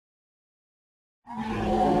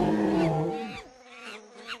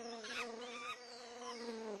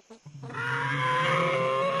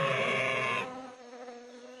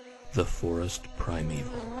The Forest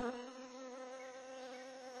Primeval.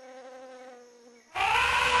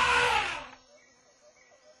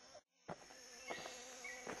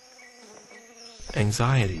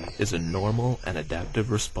 Anxiety is a normal and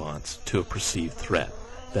adaptive response to a perceived threat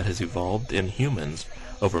that has evolved in humans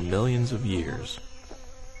over millions of years.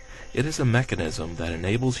 It is a mechanism that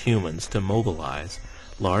enables humans to mobilize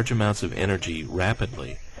large amounts of energy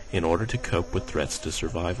rapidly in order to cope with threats to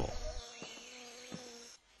survival.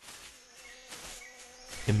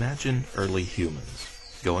 Imagine early humans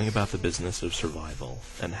going about the business of survival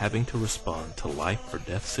and having to respond to life or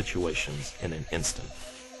death situations in an instant.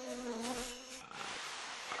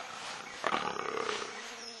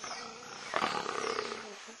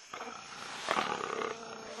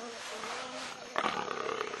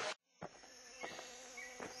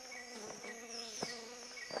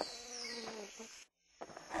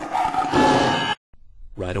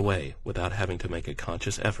 Right away, without having to make a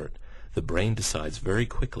conscious effort, the brain decides very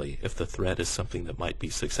quickly if the threat is something that might be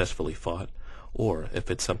successfully fought or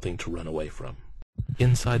if it's something to run away from.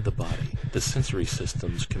 Inside the body, the sensory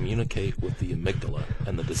systems communicate with the amygdala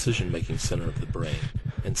and the decision-making center of the brain,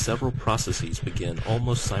 and several processes begin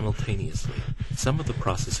almost simultaneously. Some of the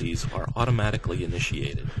processes are automatically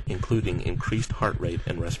initiated, including increased heart rate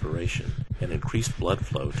and respiration, and increased blood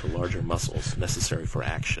flow to larger muscles necessary for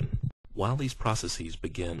action. While these processes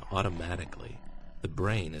begin automatically, the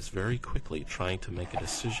brain is very quickly trying to make a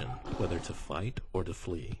decision whether to fight or to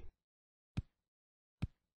flee.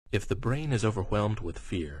 If the brain is overwhelmed with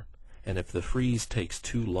fear, and if the freeze takes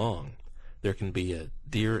too long, there can be a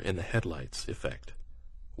deer in the headlights effect,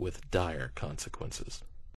 with dire consequences.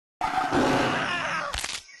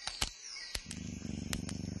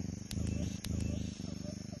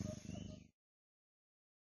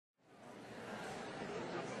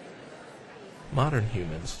 Modern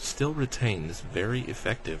humans still retain this very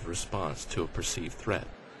effective response to a perceived threat,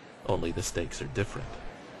 only the stakes are different.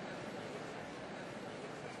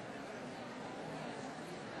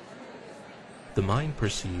 The mind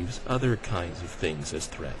perceives other kinds of things as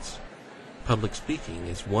threats. Public speaking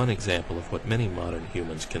is one example of what many modern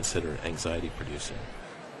humans consider anxiety-producing.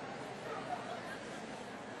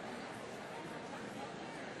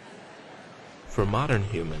 For modern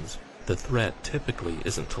humans, the threat typically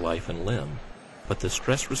isn't to life and limb, but the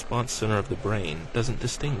stress response center of the brain doesn't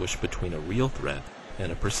distinguish between a real threat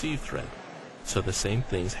and a perceived threat, so the same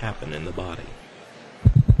things happen in the body.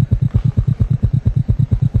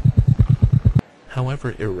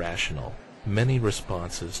 However irrational, many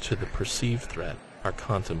responses to the perceived threat are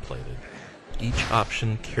contemplated, each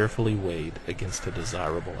option carefully weighed against a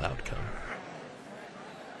desirable outcome.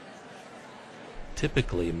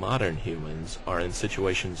 Typically, modern humans are in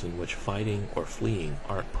situations in which fighting or fleeing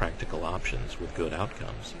aren't practical options with good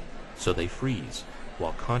outcomes, so they freeze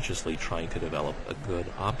while consciously trying to develop a good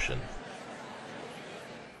option.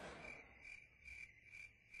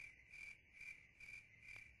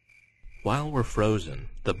 While we're frozen,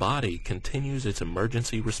 the body continues its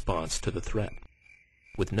emergency response to the threat.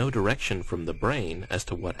 With no direction from the brain as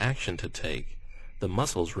to what action to take, the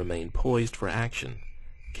muscles remain poised for action,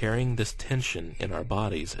 carrying this tension in our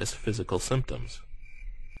bodies as physical symptoms.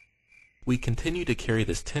 We continue to carry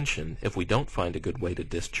this tension if we don't find a good way to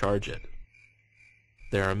discharge it.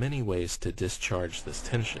 There are many ways to discharge this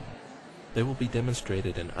tension. They will be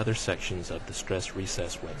demonstrated in other sections of the Stress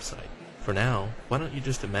Recess website. For now, why don't you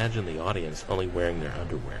just imagine the audience only wearing their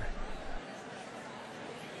underwear?